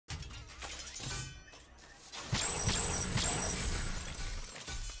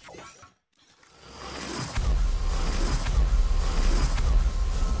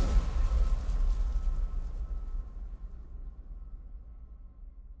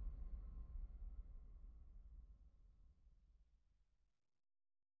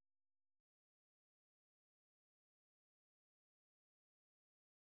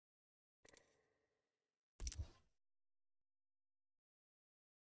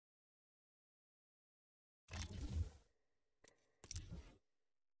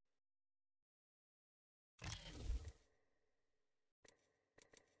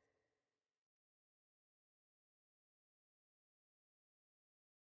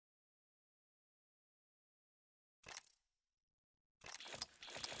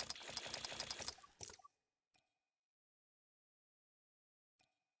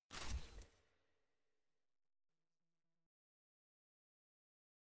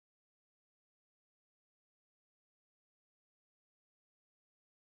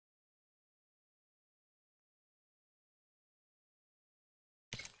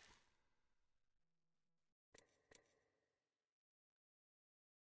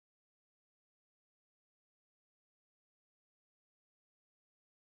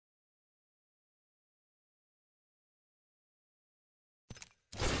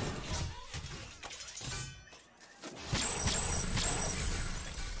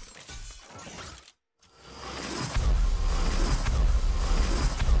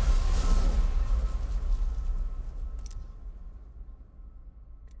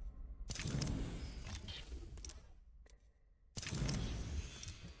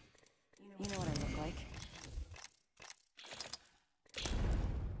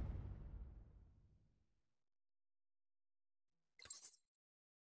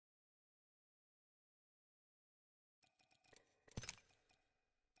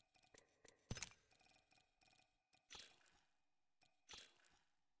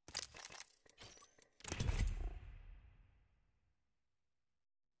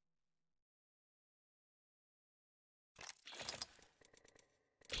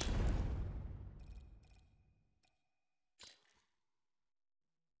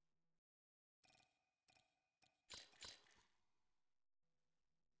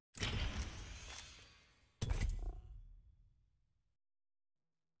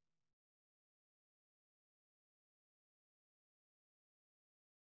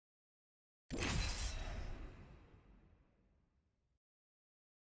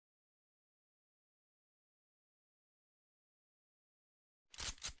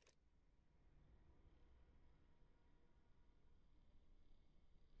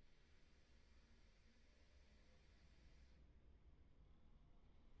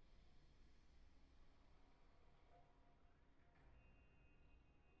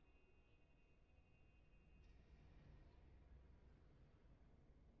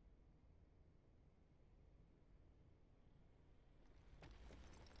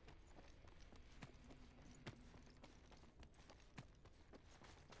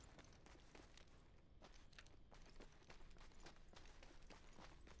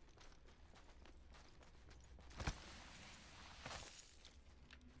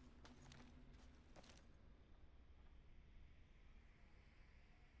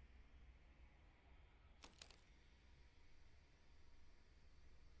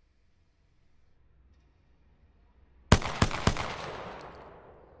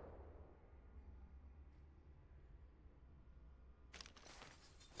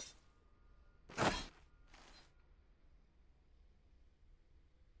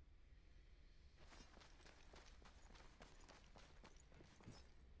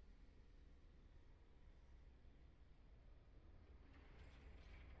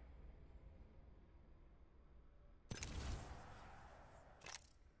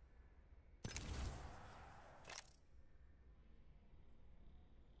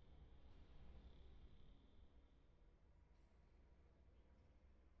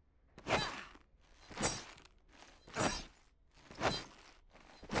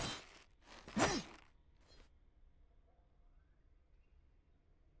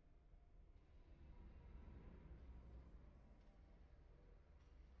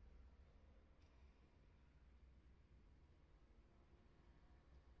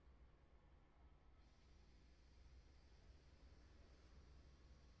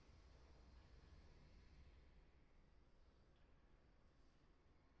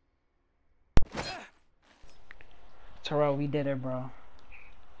Terrell, we did it, bro.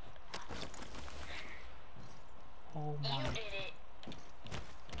 Oh my. You did it.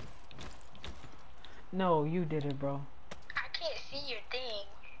 No, you did it, bro. I can't see your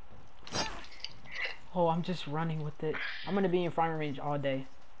thing. Oh, I'm just running with it. I'm gonna be in firing range all day.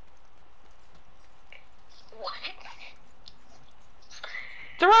 What?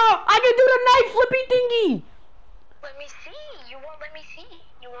 Terrell, I can do the knife flippy thingy! Let me see. You won't let me see.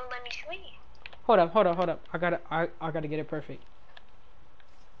 You won't let me see. Hold up. I gotta get it perfect.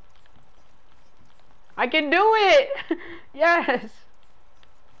 I can do it! Yes!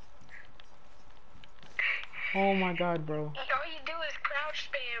 Oh my god, bro. All you do is crouch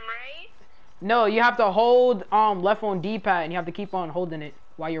spam, right? No, you have to hold left on D-pad and you have to keep on holding it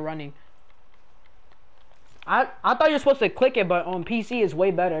while you're running. I thought you were supposed to click it, but on PC it's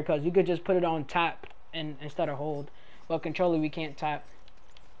way better because you could just put it on tap instead of hold. Well, controller we can't tap.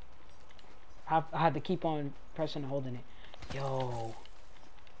 I had to keep on pressing and holding it. Yo.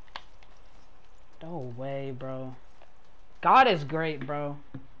 No way, bro. God is great, bro.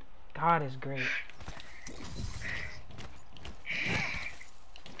 God is great.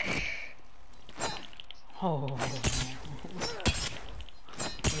 Oh.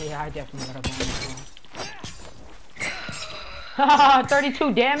 Yeah, I definitely got a bonus.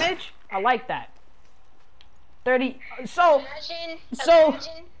 32 damage? I like that. 30. Imagine.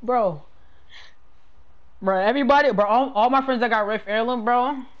 Bro, everybody, bro, all my friends that got Rift Heirloom,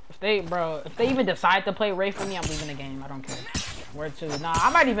 bro, if they even decide to play Rafe with me, I'm leaving the game. I don't care. Where to? Nah, I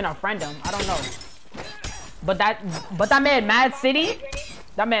might even unfriend them. I don't know. But that man Mad City,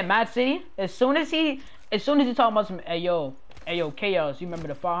 as soon as he talking about some, hey yo, Chaos, you remember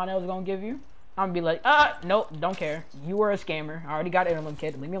the 500 I was gonna give you? I'm gonna be like, nope, don't care. You were a scammer. I already got Heirloom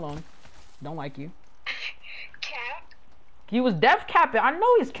kid. Leave me alone. Don't like you. Cap. He was def capping. I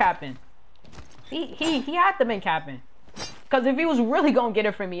know he's capping. He had to been capping. Cause if he was really gonna get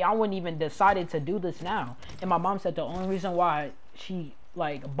it from me, I wouldn't even decided to do this now. And my mom said the only reason why she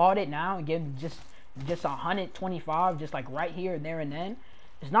like bought it now and gave just 125, just like right here, there and then,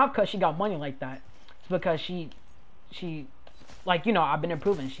 it's not because she got money like that. It's because she like, you know, I've been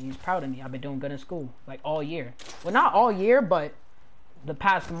improving. She's proud of me. I've been doing good in school like all year. Well, not all year, but the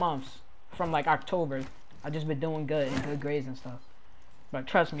past months from like October, I've just been doing good and good grades and stuff. But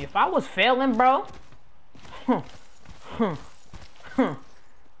trust me, if I was failing, bro, I don't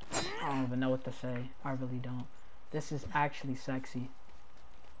even know what to say. I really don't. This is actually sexy.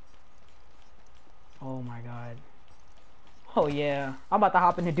 Oh my god. Oh yeah. I'm about to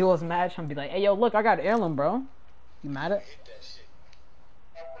hop in the duos match and be like, hey yo, look, I got an Heirloom, bro. You mad at?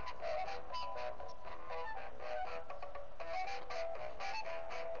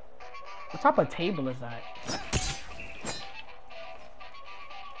 What type of table is that?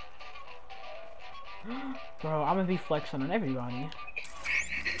 Bro, I'm gonna be flexing on everybody.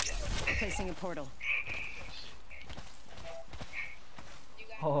 Placing a portal.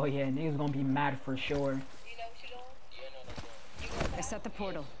 Oh yeah, niggas gonna be mad for sure. I set the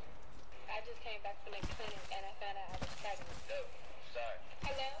portal. I just came back from the clinic and I found out I was pregnant.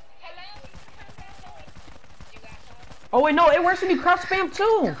 Hello? You got something? Oh wait, no, it works when you crouch spam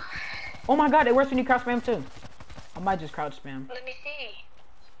too. Oh my god, it works when you crouch spam too. I might just crouch spam. Let me see.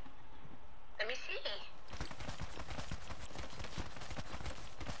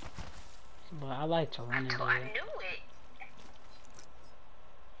 But I like to run into I it. knew it.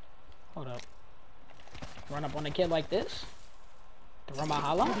 Hold up. Run up on a kid like this. Throw my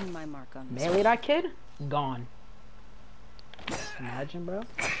holla. Putting my mark on this. Melee that kid. Gone. Imagine, bro.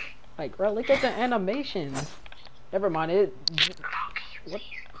 Like, bro, look at the animations. Never mind it. What?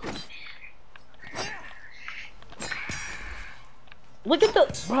 Look at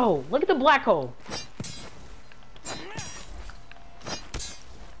the, bro. Look at the black hole.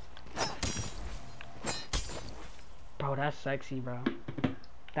 Bro, that's sexy, bro.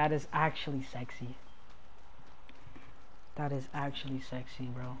 That is actually sexy. That is actually sexy,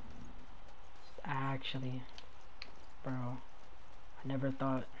 bro. Actually, bro. I never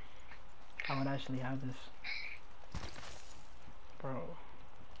thought I would actually have this. Bro.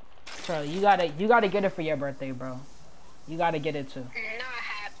 Charlie, you gotta get it for your birthday, bro. You gotta get it too. Not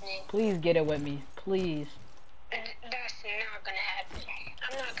happening. Please get it with me. Please. That's not gonna happen.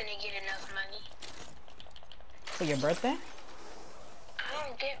 I'm not gonna get enough money. For your birthday?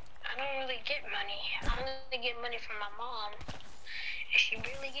 I don't really get money. I only get money from my mom. And she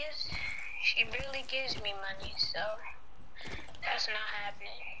barely gives me money, so that's not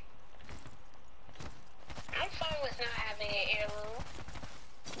happening. I'm fine with not having an heirloom.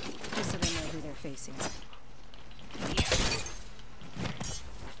 Just so they know who they're facing.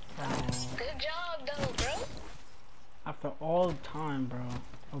 Oh. Good job though, bro. I after all the time, bro,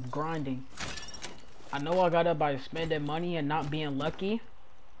 of grinding. I know I got it by spending money and not being lucky,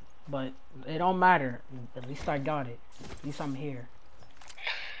 but it don't matter. At least I got it. At least I'm here.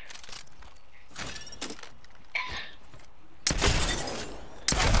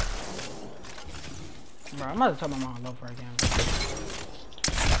 Bro, I'm about to tell my mom I love her again.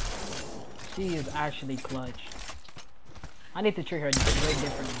 She is actually clutch. I need to treat her way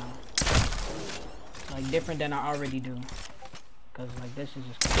different now. Like, different than I already do. Because, like, this is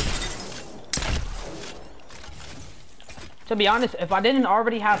just clutch. To be honest, if I didn't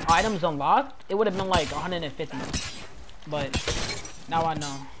already have items unlocked, it would have been like 150. But now I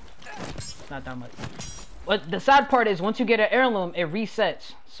know. It's not that much. But the sad part is, once you get an heirloom, it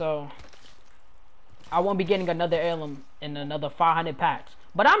resets. So I won't be getting another heirloom in another 500 packs.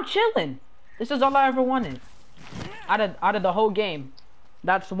 But I'm chilling. This is all I ever wanted. Out of the whole game.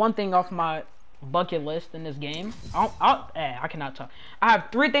 That's one thing off my bucket list in this game. I cannot talk. I have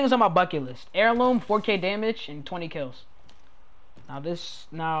 3 things on my bucket list: heirloom, 4K damage, and 20 kills.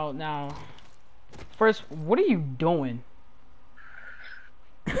 Now, first, what are you doing?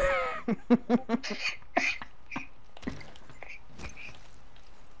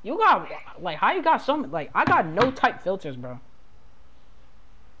 You got, like, how you got so many, like, I got no type filters, bro.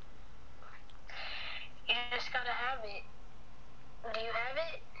 You just gotta have it. Do you have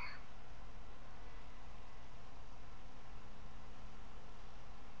it?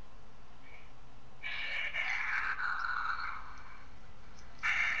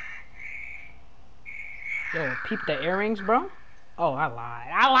 Yo, peep the earrings, bro. Oh, I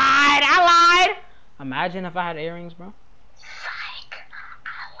lied. Imagine if I had earrings, bro. Psych.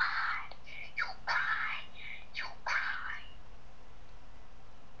 I lied. You cry.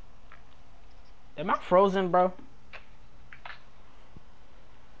 Am I frozen, bro?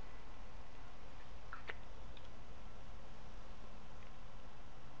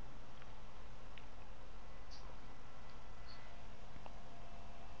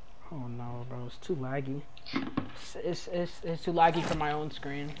 Oh no, bro, it's too laggy. It's too laggy for my own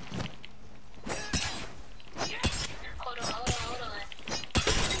screen. Hold on.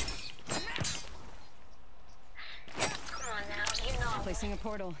 Come on now, you know. Placing a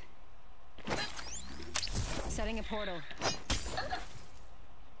portal. Setting a portal.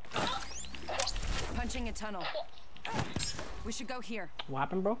 Punching a tunnel. We should go here. What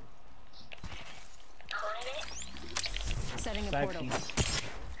happened, bro? Setting a Sexy. portal.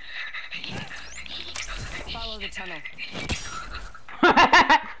 Follow the tunnel.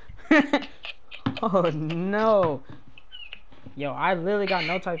 Oh no. Yo, I literally got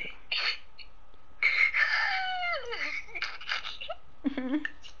no type.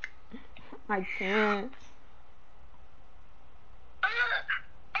 I can't.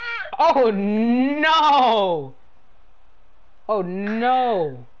 Oh no. Oh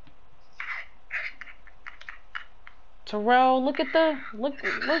no. Terrell, look at the look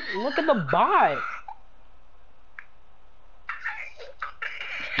at the bot.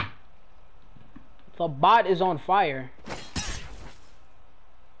 The bot is on fire.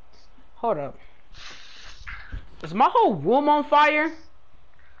 Hold up. Is my whole room on fire?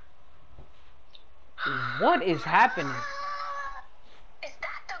 What is happening? Is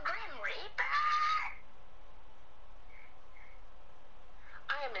that the Grim Reaper?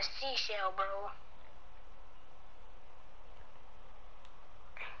 I am a seashell, bro.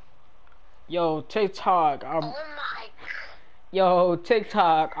 Yo, TikTok. Oh my. Yo,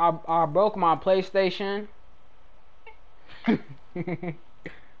 TikTok. I broke my PlayStation. See,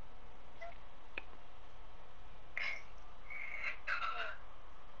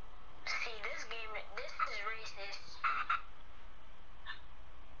 this game, this is racist.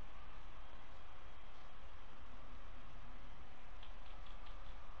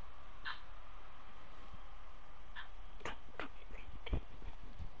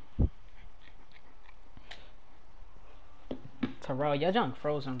 Terrell, your junk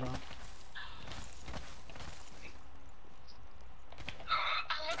frozen, bro. I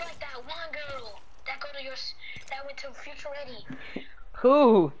look like that one girl that that went to Future Ready.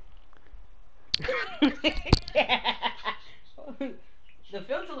 Who? The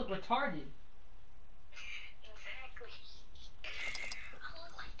filter look retarded. Exactly. I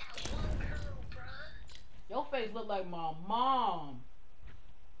look like that one girl, bruh. Your face look like my mom.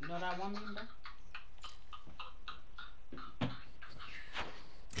 You know that one meme, bro?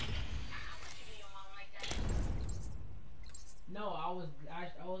 No, I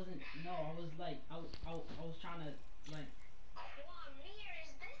wasn't. No, I was like, I was trying to like. Kwamir,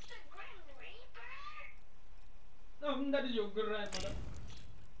 is this the Grim Reaper? No, that is your grandmother.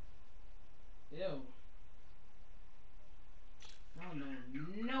 Ew.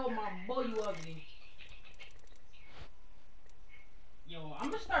 you ugly. Yo, I'm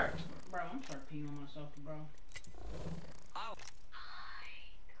gonna start, bro. I'm gonna start peeing on myself, bro.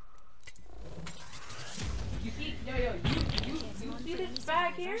 You see, yo, you see this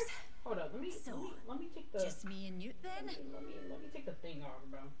bag here? Hold up, let me take the. Just me and you then? Let me take the thing off,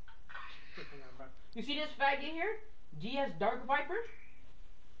 bro. Take the thing off, bro. You see this faggot here? GS Dark Viper?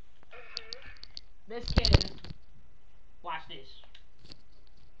 This kid. Watch this.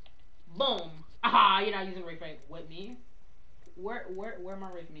 Boom. Aha, you're not using Rick with me. Where my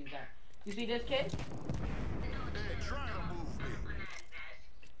Rick means at? You see this kid?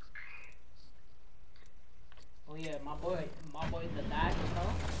 Oh yeah, my boy the dad, you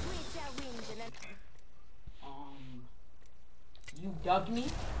know? You dug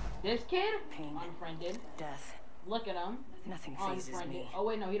me? This kid? Pain. Unfriended. Death. Look at him. Nothing phases me. Oh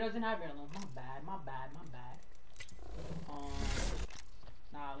wait, no, he doesn't have heirloom. My bad.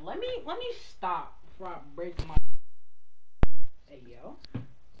 Nah, let me stop before I break my. Hey yo.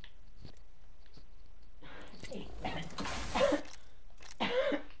 You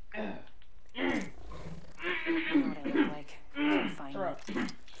know what I look like. Come find me.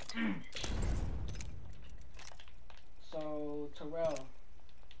 So, Terrell,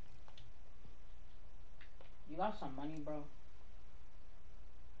 you got some money, bro?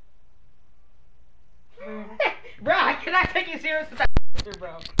 Bro, I cannot take you serious with that answer,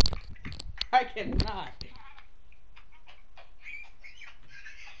 bro. I cannot.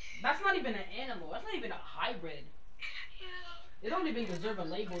 That's not even an animal. That's not even a hybrid. It don't even deserve a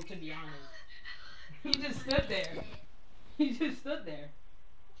label, to be honest. He just stood there. He just stood there.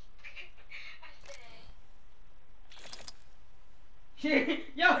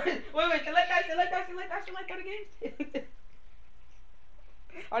 Yo, wait, select that again.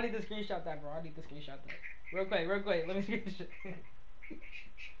 I need to screenshot that, bro. Real quick, let me screenshot.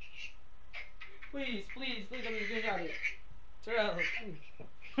 please, let me screenshot it. Terrell, please.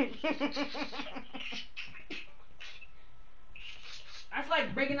 That's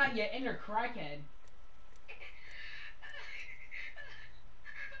like bringing out your inner crackhead.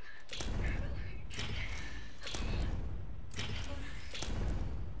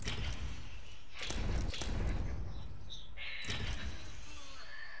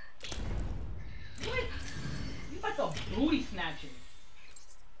 What? You like a booty snatcher.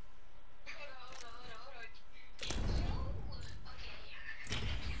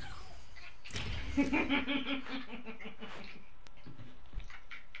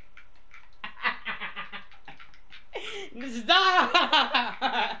 Stop!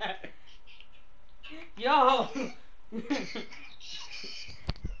 Yo!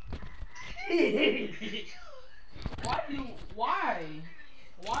 Why do you why?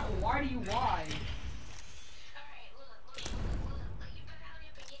 Alright, look. You better hurry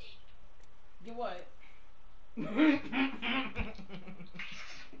up and get it. Get what? You missed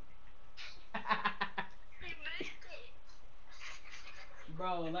it.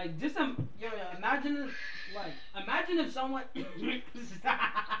 Bro, like just imagine if someone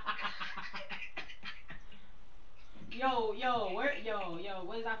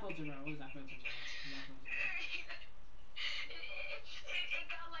where's that filter, bro? It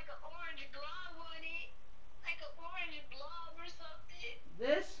got like an orange blob on it. Like an orange blob or something.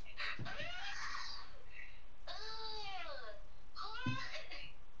 This? Come here.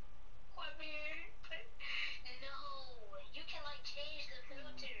 No, you can like change the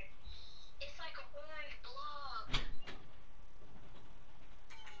filter. It's like an orange blob.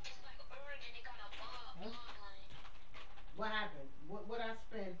 It's like orange and it got a blob on it. What happened? What I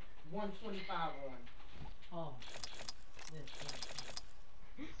spend 125 on? Oh. This.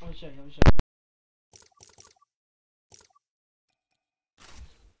 Let me show you.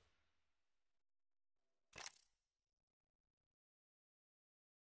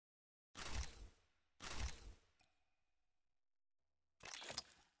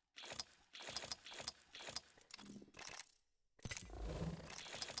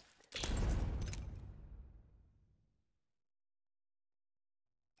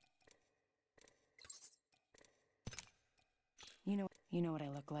 You know what I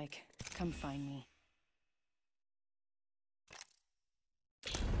look like. Come find me.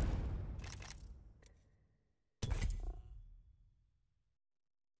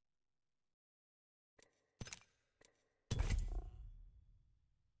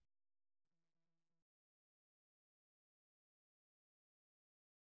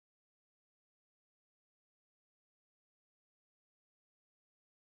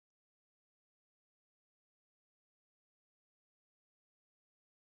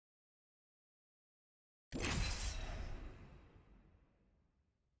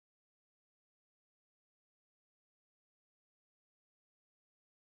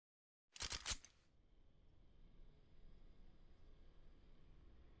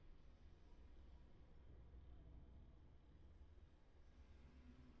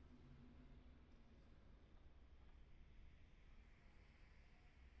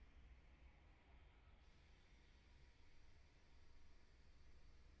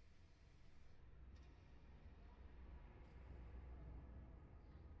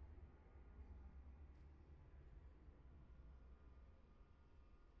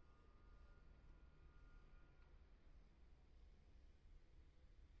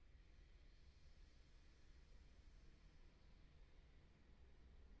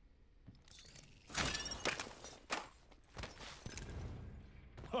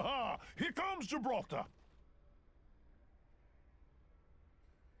 Here comes Gibraltar.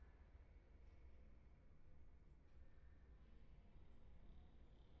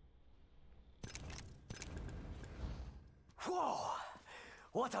 Whoa!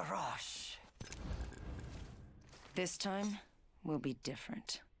 What a rush! This time, will be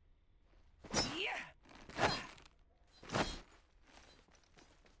different.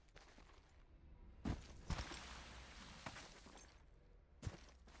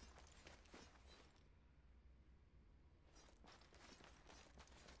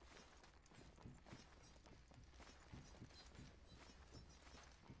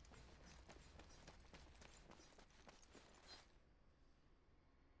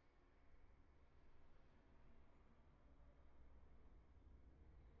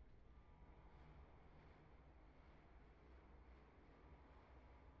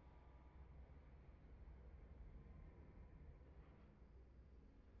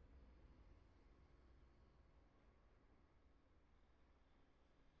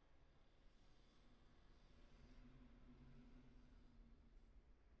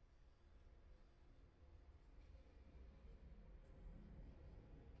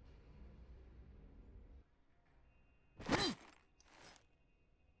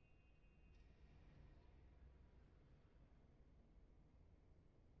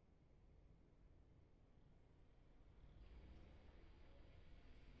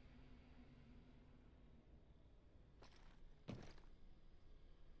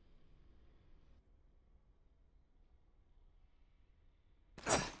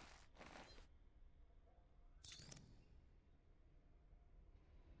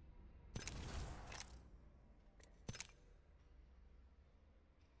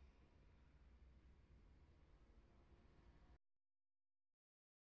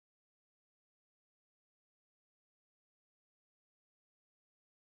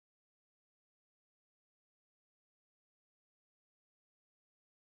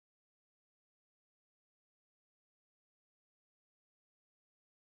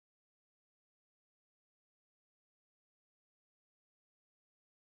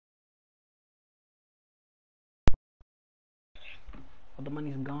 All the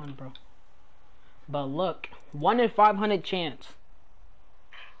money's gone, bro. But look, 1 in 500 chance.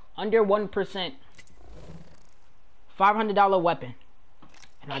 Under 1%. $500 weapon.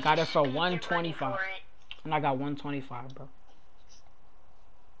 And I got it for 125. And I got 125, bro.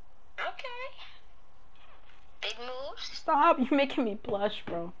 Okay. Big moves. Stop, you're making me blush,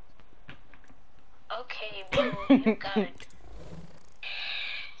 bro. Okay, bro, you got it.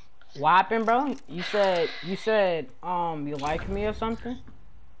 What happened, bro? You said, you like me or something?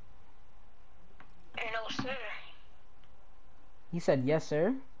 No, sir. You said, yes,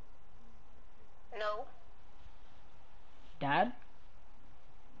 sir? No. Dad?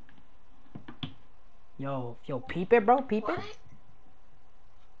 Yo, peep it, bro, peep it. What?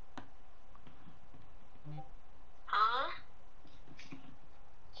 Huh?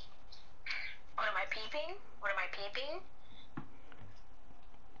 What am I peeping? What am I peeping?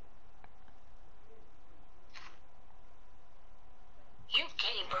 You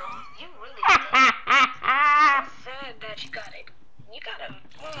gay, bro. You really gay. It's sad that you got it. You got it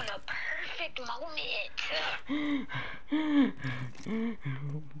on a perfect moment.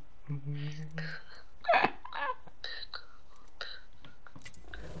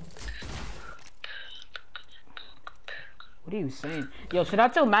 What are you saying? Yo, should I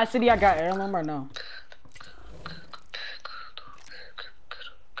tell Mad City I got heirloom or no?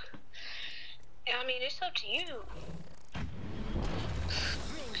 I mean, it's up to you.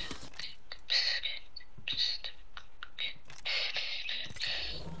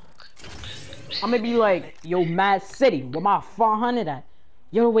 I'm gonna be like, yo, Mad City, where my 500 at?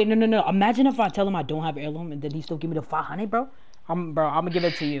 Yo, wait, no. Imagine if I tell him I don't have heirloom and then he still give me the 500, bro. I'm gonna give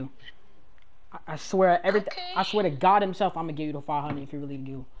it to you. I swear, everything. Okay. I swear to God Himself, I'm gonna give you the 500 if you really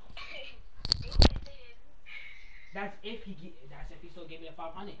do. That's if he still gave me the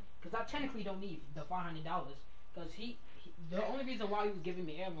 500. Cause I technically don't need the $500. Cause the only reason why he was giving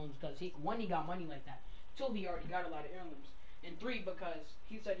me heirlooms because he got money like that. 2, he already got a lot of heirlooms. And 3, because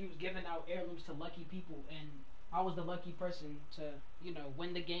he said he was giving out heirlooms to lucky people, and I was the lucky person to, you know,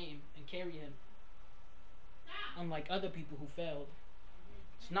 win the game and carry him. Unlike other people who failed.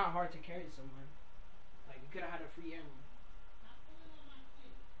 It's not hard to carry someone. Like, you could have had a free heirloom.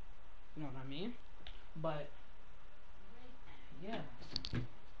 You know what I mean? But, yeah.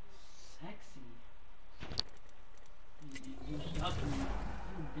 Sexy. You yuck me.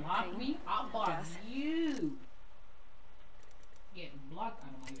 You block me? I'll block you. Getting blocked out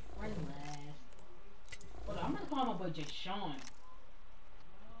of my friend last. Hold on, I'm gonna call my boy just Sean.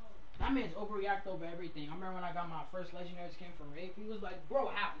 That man's overreact over everything. I remember when I got my first legendary skin from Rafe, he was like,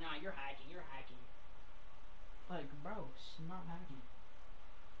 bro, how? Nah, you're hacking, you're hacking. Like, bro, it's not hacking.